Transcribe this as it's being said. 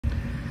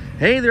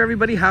Hey there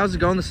everybody, how's it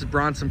going? This is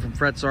Bronson from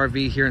Fretz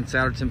RV here in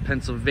Souderton,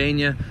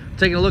 Pennsylvania.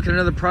 Taking a look at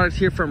another product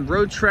here from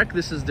Roadtrek.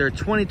 This is their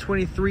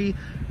 2023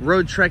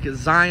 Roadtrek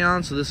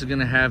Zion. So this is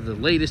gonna have the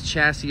latest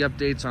chassis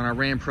updates on our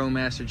Ram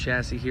Promaster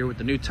chassis here with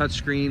the new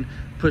touchscreen,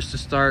 push to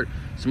start,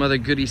 some other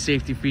goody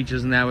safety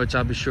features in that, which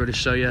I'll be sure to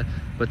show you.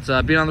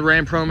 But being on the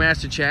Ram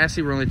Promaster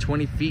chassis, we're only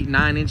 20 feet,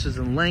 9 inches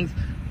in length.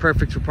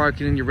 Perfect for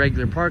parking in your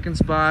regular parking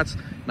spots.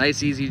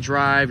 Nice, easy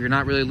drive. You're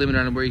not really limited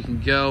on where you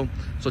can go.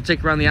 So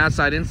take around the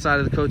outside,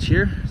 inside of the coach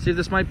here. See if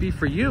this might be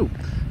for you.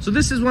 So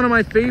this is one of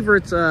my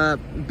favorite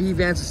B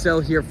vans to sell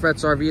here at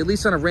Fretz RV, at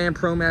least on a Ram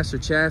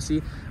Promaster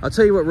chassis. I'll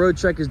tell you what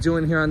Roadtrek is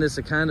doing here on this.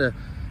 It kind of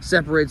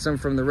separates them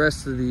from the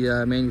rest of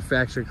the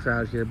manufacturer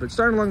crowd here. But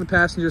starting along the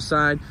passenger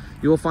side,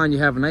 you will find you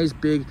have a nice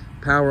big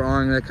power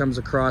awning that comes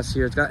across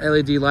here. It's got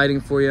LED lighting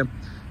for you.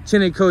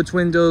 Tinted coach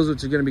windows,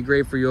 which are going to be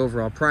great for your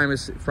overall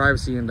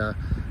privacy and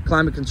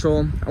climate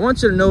control. I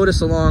want you to notice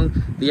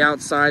along the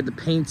outside, the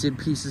painted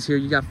pieces here.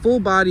 You got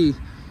full body,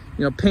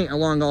 paint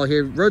along all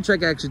here.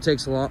 Roadtrek actually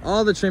takes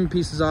all the trim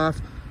pieces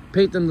off,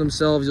 paint them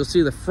themselves. You'll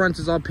see the front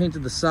is all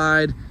painted the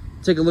side.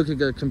 Take a look at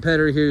the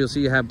competitor here. You'll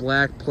see you have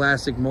black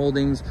plastic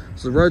moldings.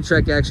 So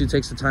Roadtrek actually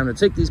takes the time to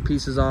take these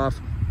pieces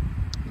off,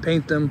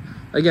 paint them.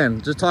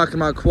 Again, just talking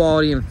about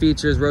quality and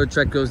features,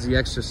 Roadtrek goes the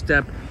extra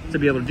step to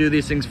be able to do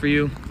these things for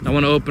you. I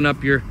want to open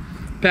up your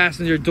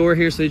passenger door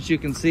here so that you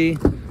can see.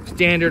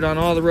 Standard on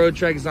all the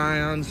Roadtrek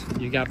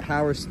Zions. You got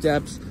power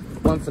steps,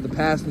 one for the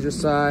passenger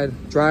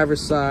side,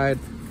 driver's side,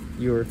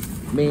 your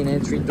main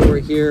entry door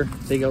here.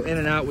 They go in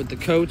and out with the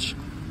coach.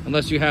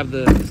 Unless you have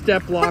the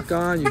step lock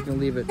on, you can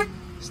leave it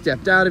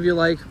stepped out if you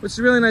like, which is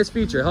a really nice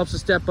feature. It helps to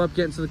step up,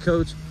 get into the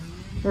coach.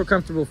 More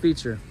comfortable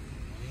feature.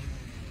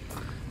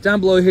 Down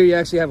below here, you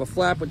actually have a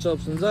flap which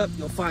opens up.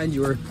 You'll find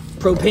your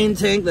propane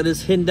tank that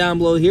is hidden down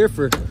below here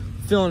for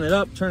filling it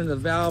up, turning the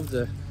valve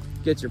to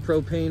get your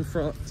propane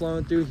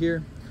flowing through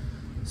here.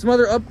 Some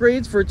other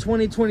upgrades for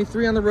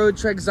 2023 on the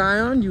Roadtrek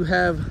Zion. You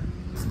have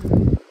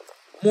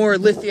more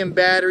lithium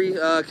battery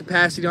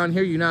capacity on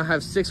here. You now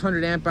have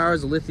 600 amp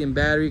hours of lithium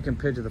battery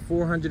compared to the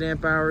 400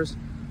 amp hours.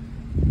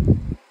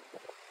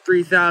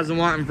 3,000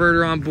 watt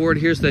inverter on board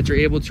here so that you're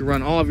able to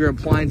run all of your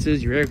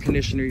appliances, your air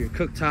conditioner, your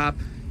cooktop,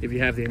 if you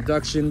have the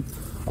induction,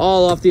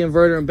 all off the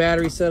inverter and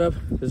battery setup.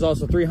 There's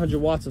also 300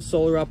 watts of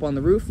solar up on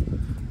the roof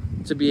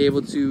to be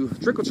able to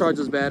trickle charge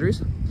those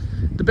batteries.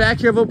 The back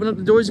here, I've opened up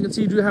the doors. You can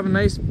see you do have a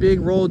nice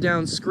big roll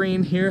down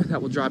screen here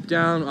that will drop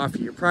down, offer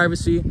your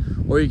privacy,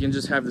 or you can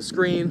just have the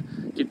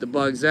screen, keep the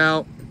bugs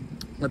out,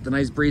 let the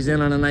nice breeze in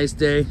on a nice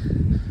day.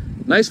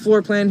 Nice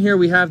floor plan here.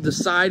 We have the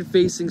side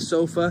facing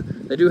sofa.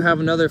 They do have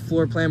another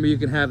floor plan where you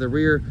can have the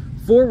rear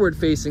forward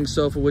facing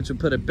sofa, which would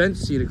put a bench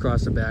seat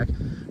across the back.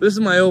 This is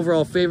my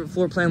overall favorite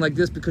floor plan like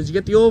this because you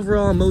get the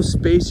overall most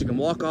space. You can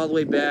walk all the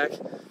way back.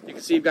 You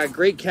can see you've got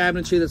great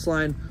cabinetry that's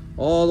lined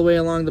all the way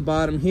along the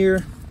bottom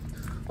here,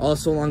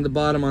 also along the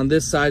bottom on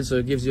this side, so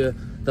it gives you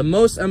the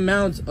most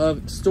amount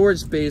of storage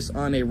space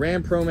on a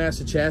Ram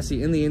Promaster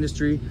chassis in the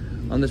industry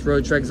on this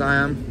Roadtrek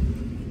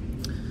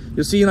Zion.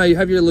 You'll see you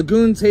have your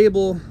Lagoon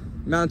table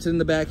mounted in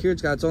the back here.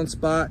 It's got its own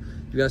spot.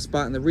 You got a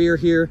spot in the rear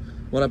here,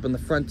 one up in the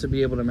front to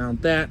be able to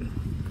mount that.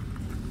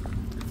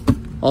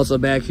 Also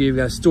back here, you've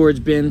got a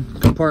storage bin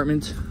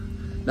compartment.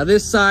 Now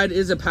this side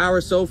is a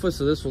power sofa,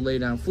 so this will lay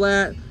down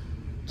flat.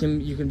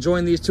 You can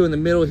join these two in the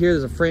middle here.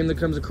 There's a frame that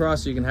comes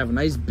across, so you can have a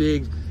nice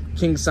big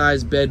king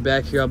size bed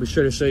back here. I'll be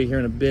sure to show you here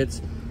in a bit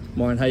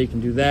more on how you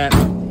can do that.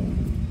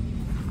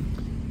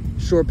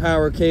 Short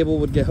power cable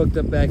would get hooked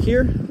up back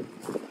here.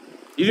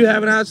 You do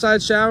have an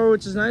outside shower,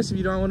 which is nice. If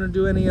you don't want to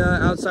do any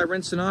outside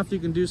rinsing off, you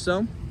can do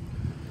so.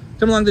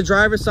 Come along the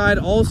driver's side,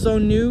 also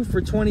new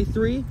for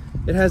 23.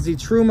 It has the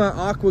Truma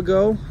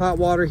AquaGo hot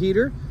water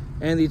heater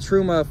and the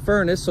Truma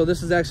furnace. So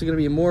this is actually going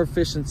to be a more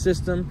efficient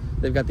system.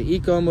 They've got the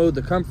eco mode,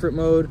 the comfort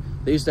mode.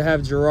 They used to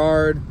have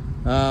Girard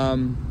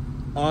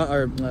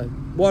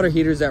water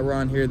heaters that were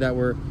on here that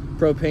were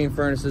propane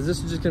furnaces. This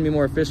is just going to be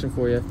more efficient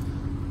for you.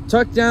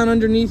 Tucked down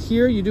underneath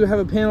here, you do have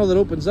a panel that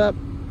opens up.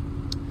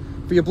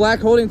 For your black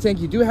holding tank,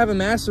 you do have a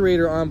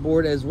macerator on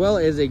board as well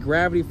as a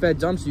gravity-fed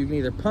dump, so you can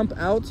either pump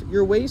out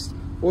your waste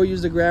or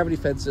use the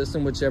gravity-fed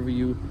system, whichever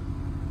you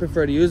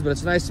prefer to use. But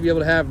it's nice to be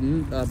able to have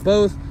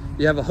both.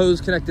 You have a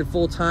hose connected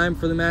full-time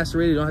for the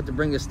macerator. You don't have to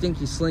bring a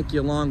stinky slinky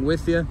along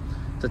with you.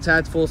 It's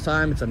attached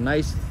full-time. It's a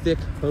nice, thick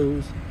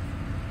hose.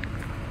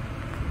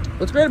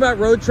 What's great about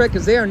Roadtrek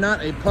is they are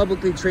not a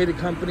publicly traded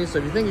company, so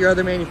if you think your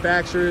other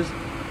manufacturers,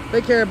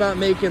 they care about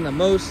making the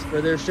most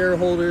for their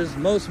shareholders,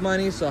 most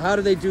money. So how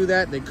do they do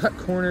that? They cut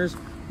corners.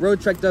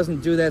 Roadtrek doesn't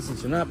do that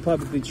since they're not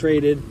publicly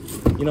traded.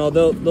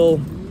 They'll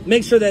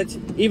make sure that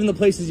even the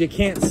places you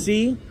can't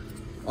see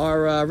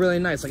are really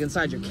nice. Like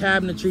inside your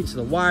cabinetry to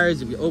the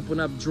wires, if you open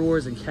up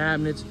drawers and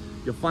cabinets,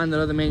 you'll find that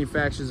other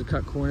manufacturers have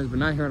cut corners, but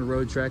not here on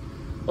Roadtrek.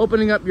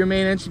 Opening up your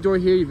main entry door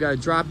here, you've got a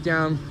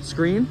drop-down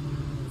screen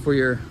for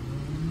your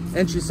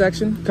entry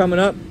section. Coming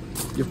up,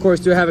 you of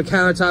course do have a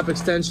countertop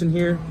extension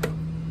here.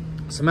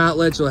 Some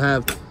outlets. You'll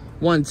have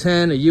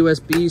 110, a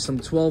USB, some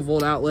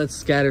 12-volt outlets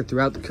scattered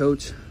throughout the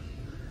coach.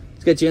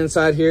 Let's get you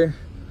inside here.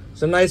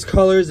 Some nice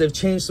colors. They've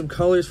changed some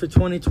colors for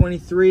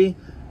 2023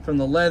 from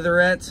the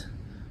leatherette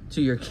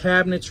to your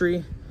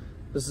cabinetry.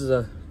 This is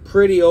a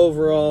pretty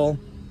overall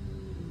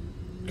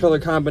color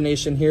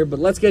combination here, but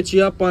let's get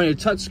you up on your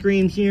touch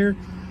screen here.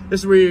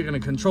 This is where you're going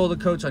to control the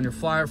coach on your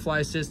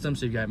Firefly system.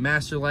 So you've got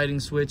master lighting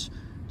switch,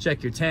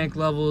 check your tank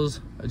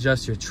levels,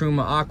 adjust your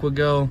Truma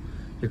AquaGo,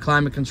 your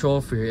climate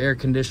control for your air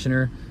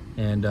conditioner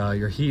and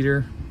your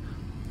heater.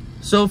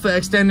 Sofa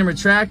extend and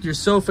retract. Your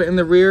sofa in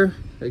the rear,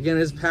 again,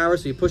 is power,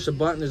 so you push a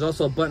button. There's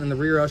also a button in the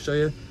rear I'll show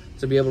you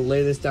to be able to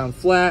lay this down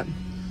flat.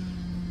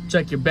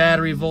 Check your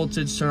battery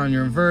voltage, turn on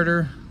your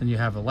inverter, then you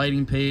have a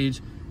lighting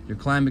page, your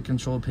climate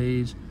control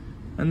page,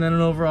 and then an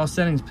overall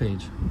settings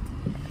page.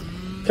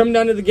 Coming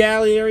down to the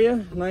galley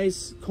area,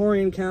 nice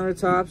Corian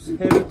countertops,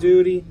 heavy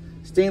duty,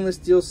 stainless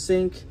steel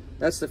sink.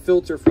 That's the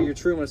filter for your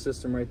Truma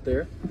system right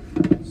there,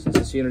 since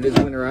this unit is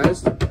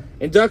winterized.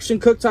 Induction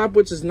cooktop,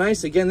 which is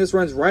nice. Again, this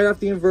runs right off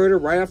the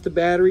inverter, right off the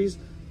batteries.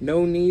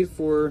 No need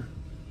for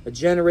a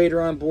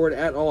generator on board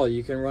at all.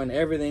 You can run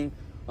everything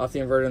off the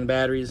inverter and the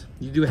batteries.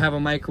 You do have a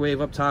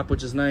microwave up top,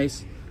 which is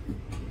nice.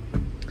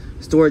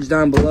 Storage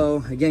down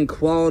below. Again,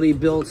 quality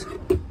built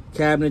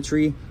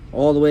cabinetry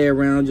all the way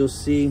around. You'll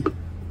see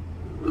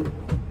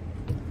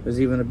there's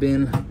even a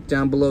bin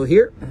down below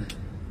here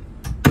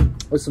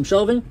with some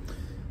shelving.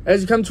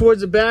 As you come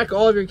towards the back,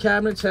 all of your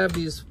cabinets have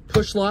these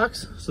push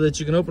locks so that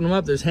you can open them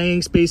up. There's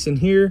hanging space in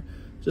here,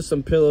 just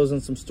some pillows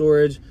and some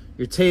storage.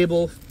 Your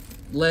table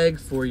leg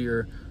for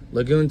your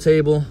Lagoon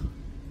table,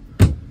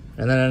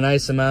 and then a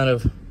nice amount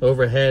of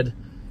overhead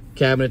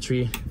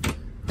cabinetry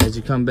as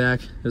you come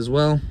back as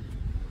well.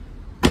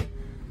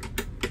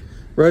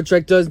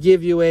 Roadtrek does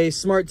give you a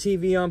smart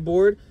TV on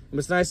board. And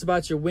what's nice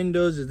about your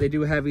windows is they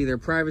do have either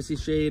privacy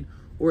shade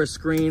or a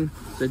screen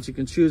so that you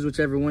can choose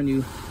whichever one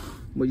you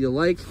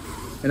like.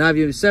 And now if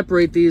you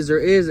separate these, there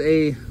is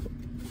a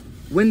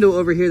window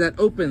over here that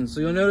opens. So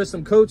you'll notice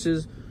some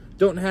coaches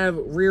don't have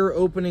rear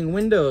opening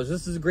windows.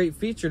 This is a great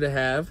feature to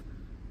have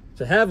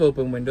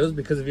open windows,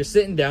 because if you're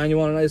sitting down, you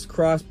want a nice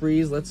cross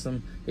breeze, let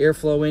some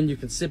airflow in, you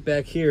can sit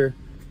back here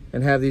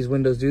and have these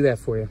windows do that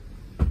for you.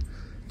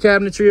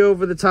 Cabinetry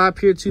over the top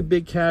here, 2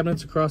 big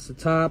cabinets across the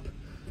top.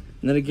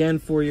 And then again,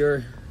 for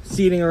your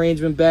seating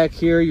arrangement back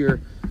here,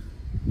 your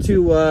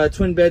 2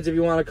 twin beds, if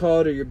you want to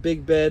call it, or your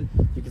big bed,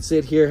 you can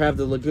sit here, have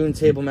the Lagoon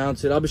table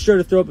mounted. I'll be sure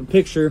to throw up a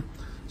picture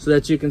so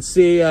that you can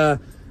see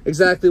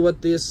exactly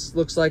what this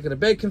looks like in a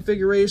bed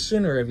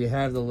configuration, or if you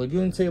have the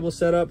Lagoon table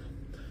set up.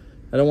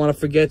 I don't want to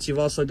forget, you've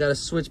also got a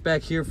switch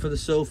back here for the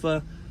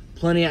sofa,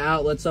 plenty of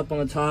outlets up on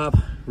the top,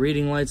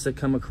 reading lights that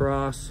come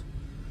across.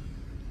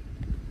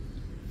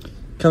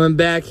 Coming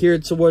back here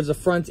towards the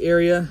front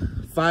area,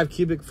 5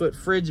 cubic foot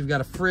fridge. You've got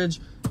a fridge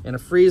and a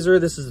freezer.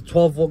 This is a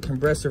 12-volt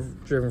compressor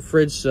driven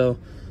fridge, so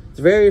it's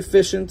very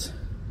efficient.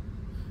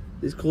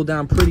 These cool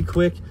down pretty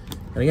quick.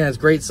 And again, it's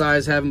great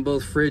size having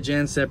both fridge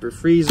and separate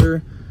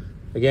freezer.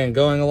 Again,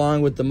 going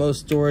along with the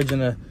most storage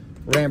in a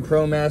Ram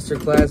Promaster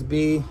Class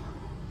B.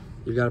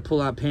 You've got a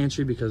pull-out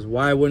pantry, because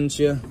why wouldn't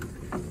you?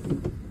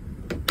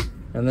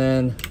 And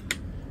then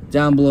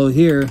down below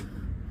here,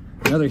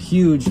 another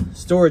huge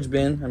storage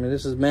bin. I mean,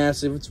 this is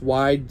massive. It's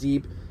wide,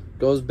 deep,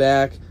 goes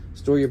back.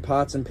 Store your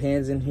pots and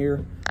pans in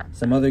here.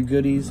 Some other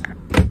goodies.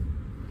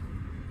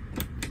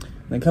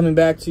 Then coming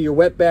back to your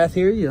wet bath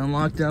here, you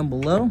unlock down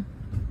below.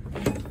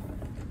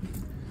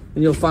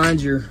 And you'll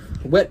find your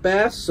wet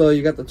bath. So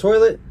you got the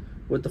toilet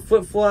with the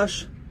foot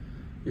flush,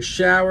 your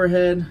shower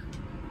head.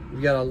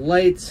 You've got a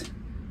light.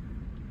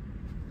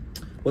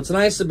 What's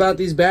nice about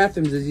these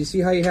bathrooms is you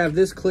see how you have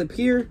this clip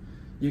here?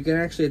 You can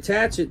actually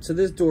attach it to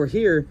this door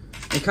here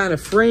and kind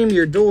of frame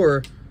your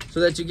door so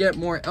that you get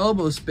more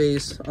elbow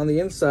space on the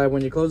inside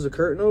when you close the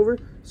curtain over.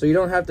 So you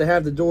don't have to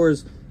have the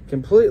doors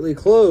completely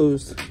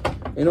closed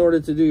in order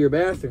to do your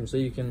bathroom. So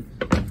you can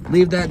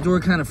leave that door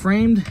kind of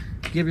framed,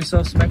 give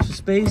yourself some extra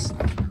space,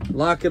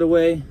 lock it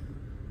away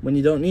when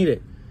you don't need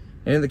it.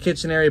 And in the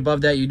kitchen area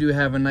above that, you do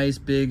have a nice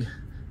big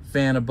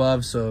fan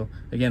above. So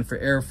again, for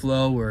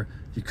airflow, or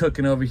if you're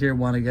cooking over here,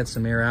 want to get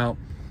some air out,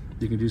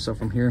 you can do so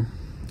from here.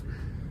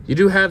 You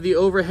do have the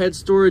overhead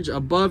storage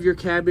above your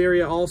cab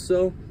area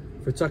also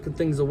for tucking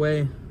things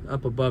away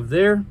up above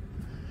there.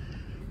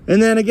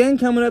 And then again,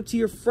 coming up to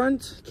your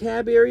front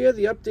cab area,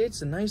 the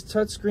updates, a nice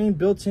touchscreen,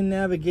 built-in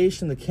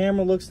navigation. The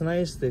camera looks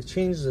nice. They've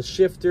changed the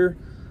shifter,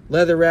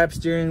 leather wrap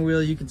steering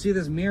wheel. You can see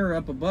this mirror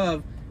up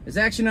above. It's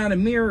actually not a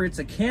mirror, it's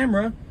a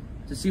camera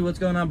to see what's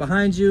going on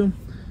behind you.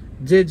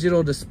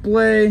 Digital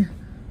display,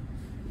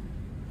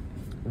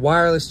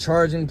 wireless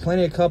charging,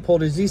 plenty of cup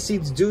holders. These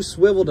seats do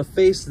swivel to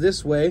face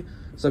this way,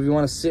 so if you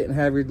want to sit and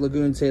have your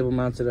Lagoon table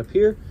mounted up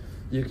here,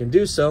 you can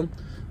do so.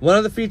 One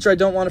other feature I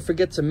don't want to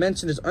forget to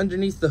mention is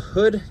underneath the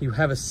hood, you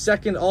have a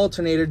second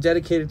alternator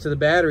dedicated to the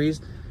batteries.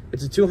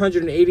 It's a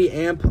 280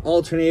 amp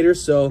alternator,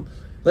 so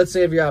let's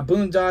say if you're out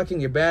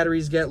boondocking, your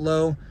batteries get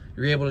low,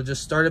 you're able to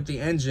just start up the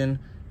engine,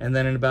 and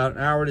then in about an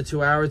hour to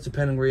 2 hours,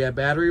 depending where you're at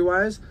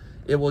battery-wise,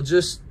 it will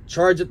just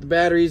charge up the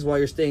batteries while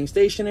you're staying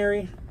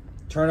stationary,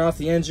 turn off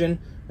the engine,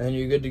 and then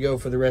you're good to go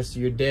for the rest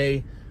of your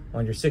day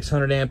on your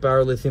 600 amp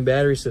hour lithium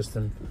battery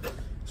system.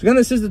 So again,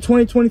 this is the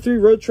 2023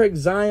 Roadtrek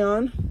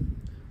Zion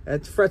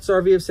at Fretz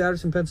RV of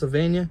Souderton,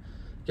 Pennsylvania.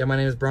 Again, my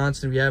name is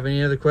Bronson. If you have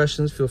any other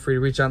questions, feel free to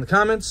reach out in the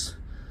comments.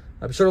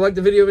 Be sure to like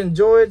the video if you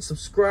enjoyed,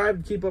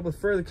 subscribe to keep up with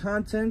further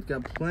content.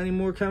 Got plenty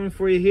more coming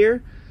for you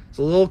here. It's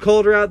a little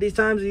colder out these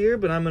times of year,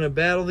 but I'm going to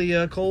battle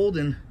the cold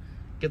and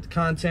get the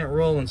content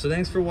rolling. So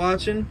thanks for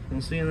watching, and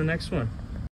we'll see you in the next one.